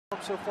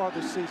so far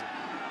this season.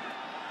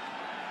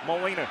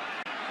 Molina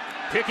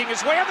picking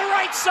his way on the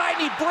right side,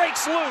 and he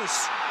breaks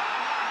loose.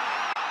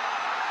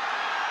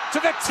 To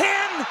the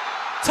 10,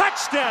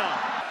 touchdown.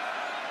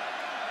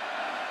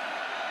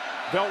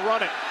 They'll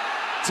run it.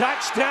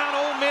 Touchdown,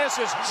 Ole Miss,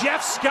 as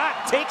Jeff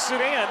Scott takes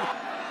it in.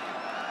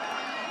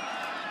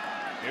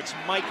 It's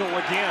Michael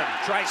again.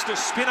 Tries to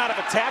spin out of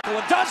a tackle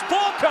and does.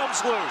 Ball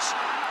comes loose.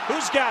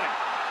 Who's got it?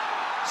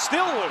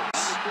 Still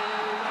loose.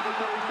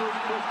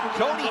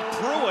 Cody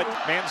Pruitt.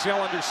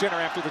 Manziel under center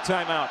after the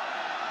timeout.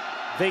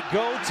 They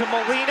go to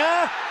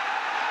Molina,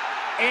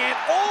 and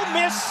Ole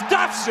Miss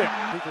stuffs it.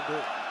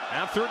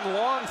 Now 3rd and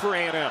long for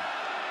A&M.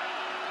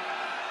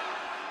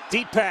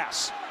 Deep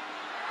pass.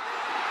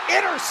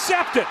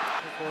 Intercepted.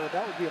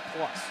 That would be a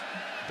plus.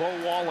 Bo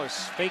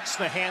Wallace fakes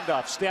the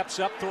handoff, steps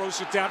up,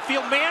 throws it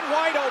downfield. Man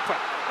wide open.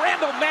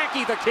 Randall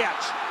Mackey the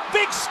catch.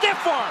 Big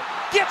stiff arm.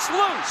 Gets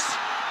loose.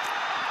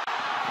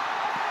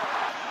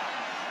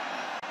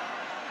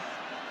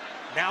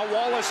 Now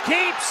Wallace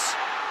keeps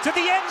to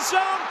the end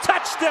zone.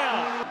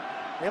 Touchdown.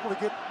 Able to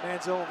get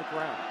Manziel on the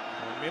ground.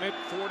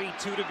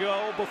 1:42 to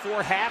go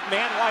before half.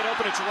 Man wide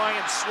open. It's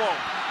Ryan Swope.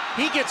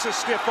 He gets a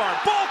stiff arm.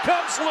 Ball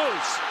comes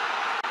loose.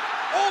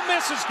 Ole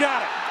Miss has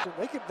got it.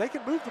 They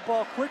can move the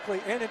ball quickly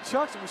and in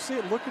chunks, and we see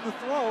it looking to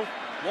throw.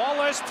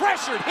 Wallace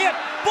pressured, hit,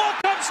 ball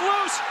comes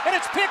loose, and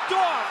it's picked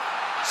off.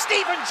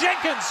 Stephen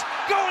Jenkins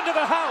going to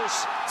the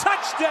house.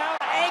 Touchdown,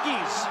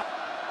 Aggies.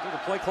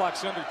 The play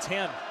clock's under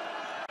 10.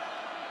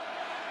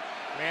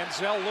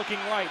 Manziel looking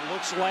right,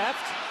 looks left.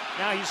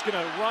 Now he's going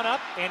to run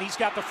up, and he's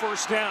got the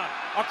first down.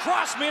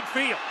 Across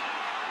midfield.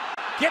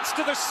 Gets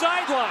to the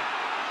sideline.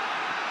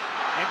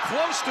 And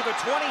close to the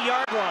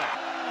 20-yard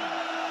line.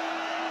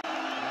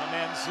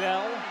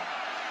 Manziel,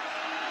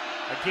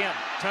 again,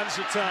 tons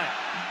of time,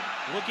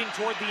 looking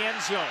toward the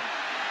end zone,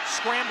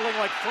 scrambling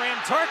like Fran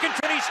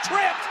Tarkenton. He's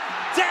tripped,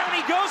 down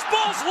he goes,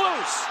 ball's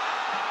loose.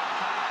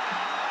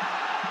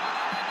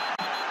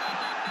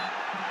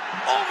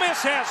 Ole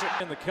Miss has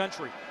it. In the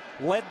country,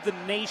 led the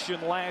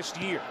nation last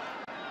year.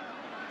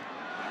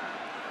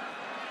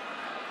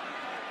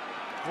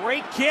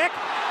 Great kick,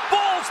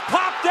 ball's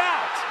popped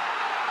out.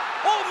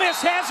 Ole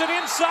Miss has it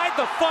inside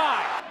the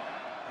 5.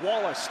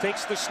 Wallace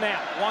takes the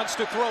snap, wants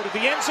to throw to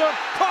the end zone,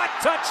 caught,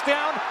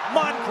 touchdown,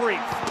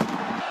 Moncrief.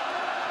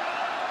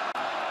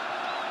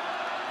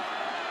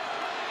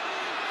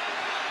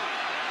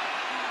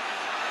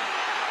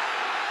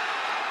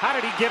 How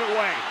did he get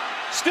away?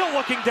 Still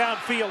looking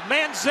downfield,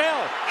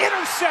 Manziel,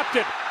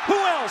 intercepted. Who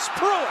else?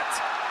 Pruitt.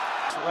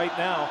 Right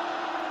now,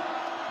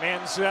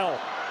 Manziel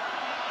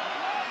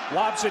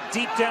lobs it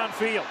deep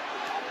downfield.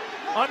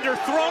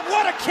 Underthrown,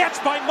 what a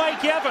catch by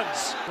Mike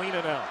Evans.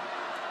 Lena now.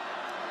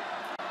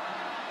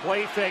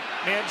 Play fake,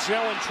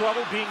 Manziel in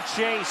trouble, being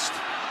chased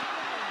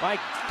by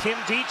Kim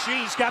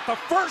Dichie. He's got the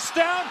first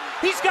down,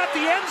 he's got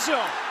the end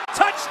zone.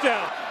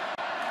 Touchdown.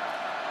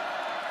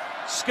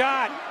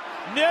 Scott,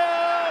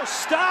 no,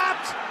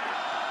 stopped.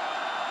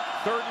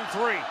 3rd and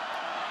 3.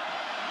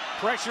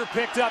 Pressure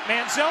picked up,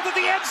 Manziel to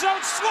the end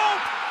zone,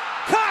 Swope,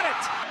 caught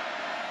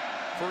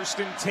it. 1st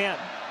and 10.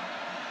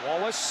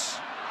 Wallace,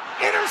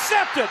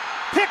 intercepted,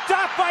 picked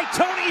off by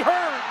Tony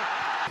Hearn.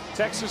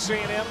 Texas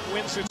A&M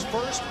wins its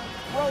first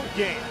road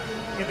game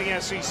in the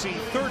SEC,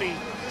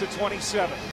 30-27.